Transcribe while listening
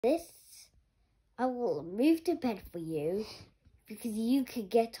this, I will move the bed for you because you could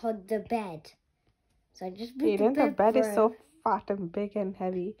get on the bed. So I just moved The bed is so fat and big and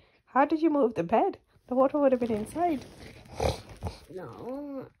heavy. How did you move the bed? The water would have been inside.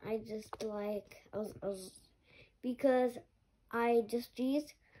 No, I just because I just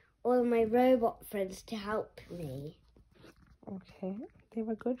used all my robot friends to help me. Okay. They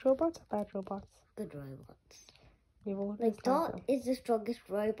were good robots or bad robots? Good robots. We've always Like Dot is the strongest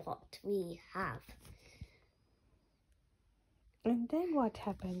robot we have. And then what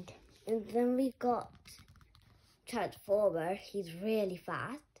happened? And then we got Transformer. He's really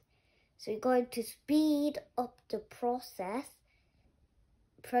fast. So we're going to speed up the process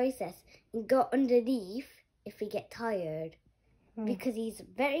and go underneath if we get tired. Because he's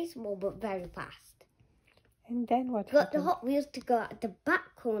very small but very fast. And then what Got happened? the Hot Wheels to go at the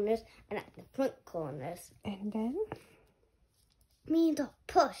back corners and at the front corners. And then? Me and Dot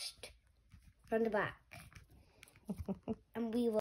pushed from the back. And we were